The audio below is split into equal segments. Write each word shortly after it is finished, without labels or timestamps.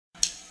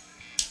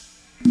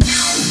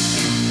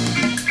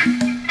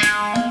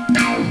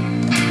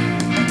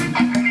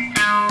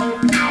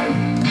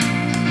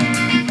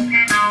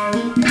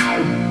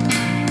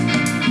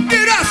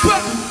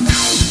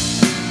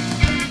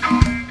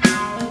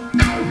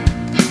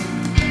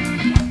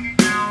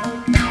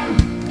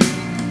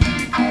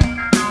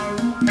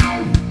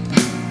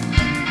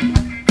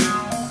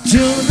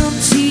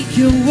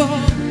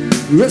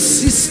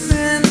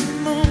resisting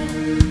more.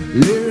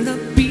 Learn to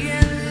be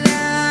a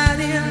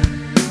light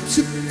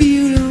to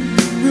feel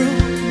the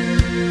road.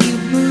 If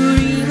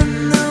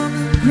moving on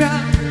the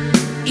ground,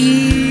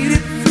 eat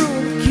it from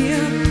a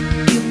kid.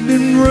 You've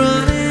been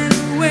running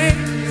away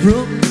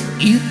from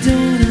you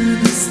don't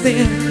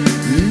understand.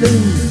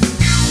 Love,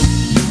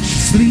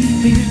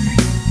 sleeping,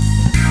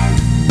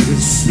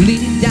 just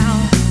sleep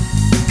down.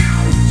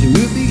 She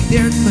will be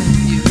there to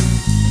find you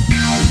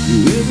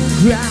with the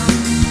ground.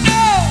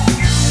 Oh,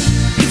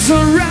 it's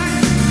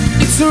alright,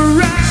 it's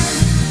alright,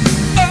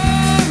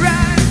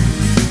 alright.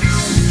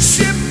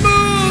 She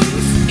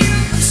moves in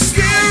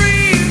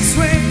mysterious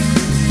ways.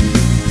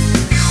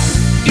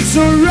 It's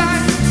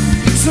alright,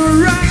 it's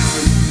alright,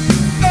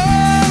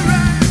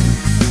 alright.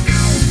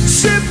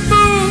 She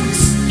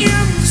moves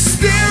in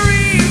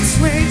mysterious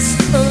ways.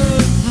 Oh.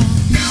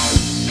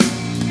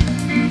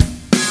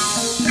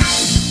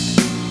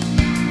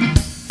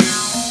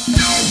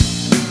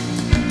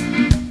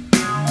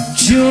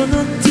 You're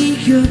not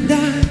dear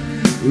night,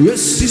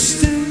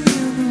 resisting in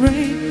the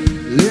rain.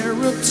 There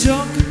will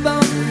talk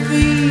about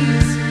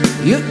things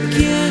you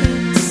can't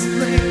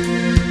explain.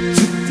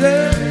 To the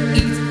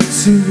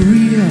east, to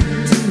real,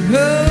 to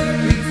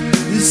hurry,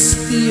 this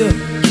steel.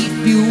 If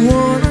you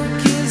wanna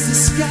kiss the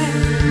sky,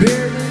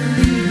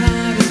 barely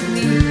hide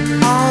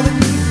and all the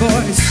new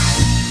voice.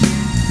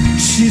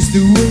 She's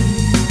the way,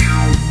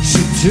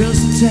 she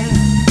just a tap.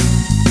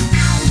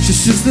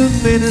 She's just the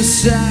minute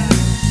side.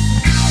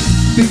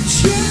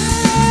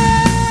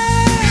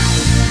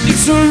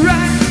 It's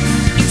alright,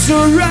 it's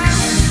alright,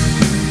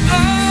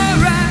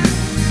 alright.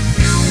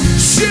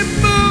 She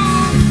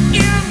moved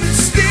in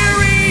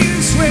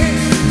mysterious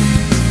ways.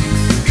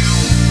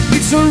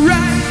 It's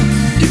alright,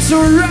 it's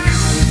alright,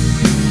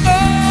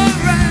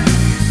 alright.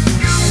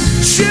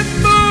 She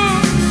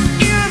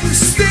moved in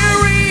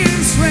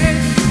mysterious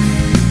ways.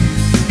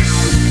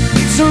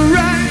 It's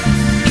alright,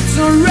 it's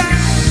alright.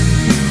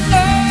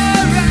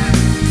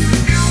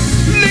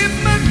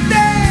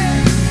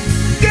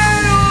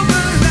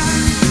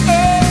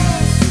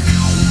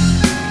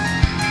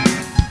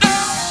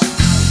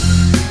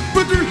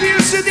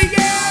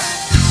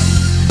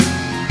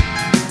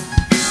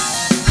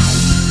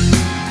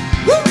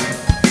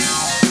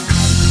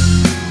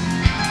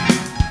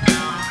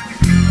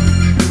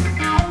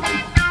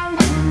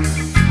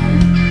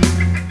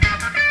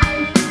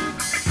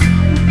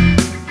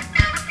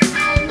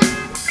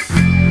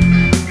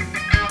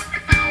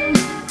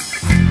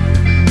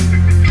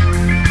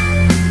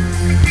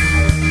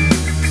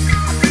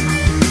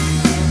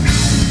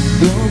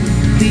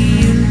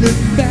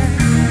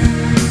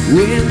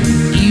 When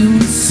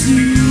you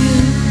see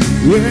it,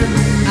 where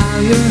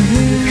are your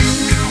hands?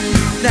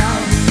 Now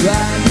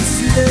why this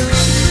love?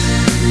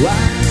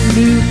 Why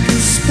look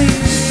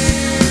despair?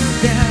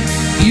 That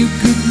you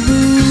could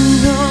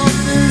move on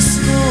this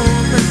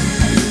moment,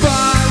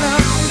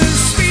 follow the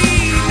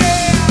speed.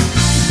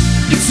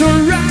 Yeah. It's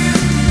alright,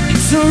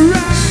 it's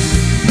alright,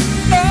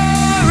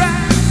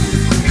 alright.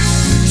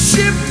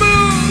 She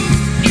moves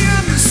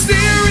in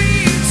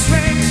mysterious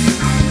ways.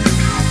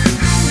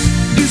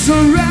 It's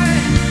alright.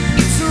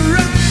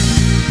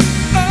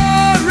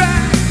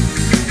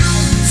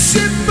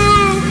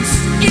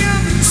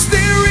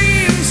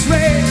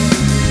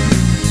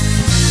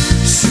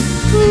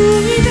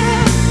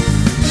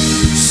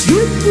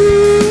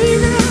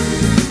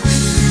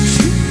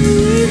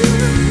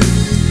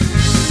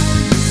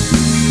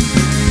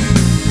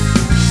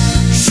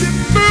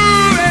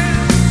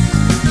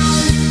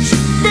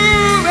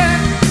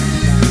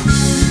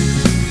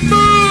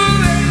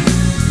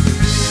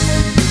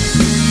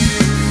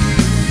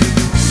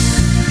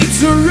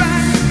 It's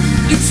alright,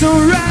 it's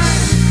alright,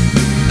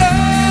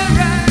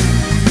 alright.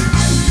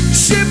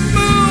 She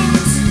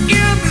moves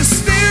in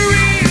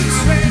mysterious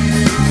ways.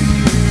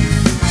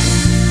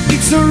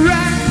 It's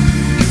alright,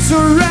 it's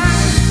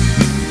alright,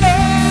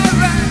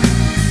 alright.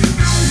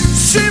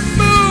 She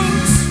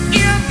moves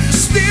in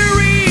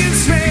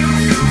mysterious ways.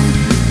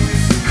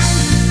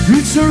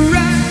 It's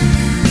alright,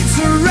 it's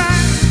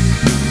alright,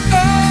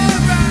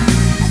 alright.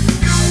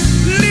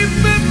 Live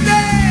the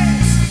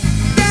days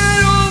that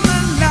all my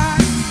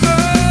life.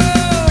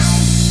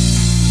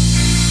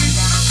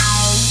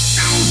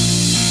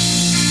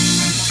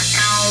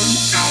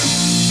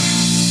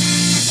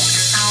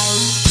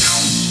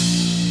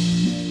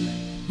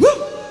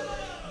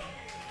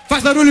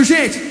 Faz barulho,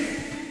 gente!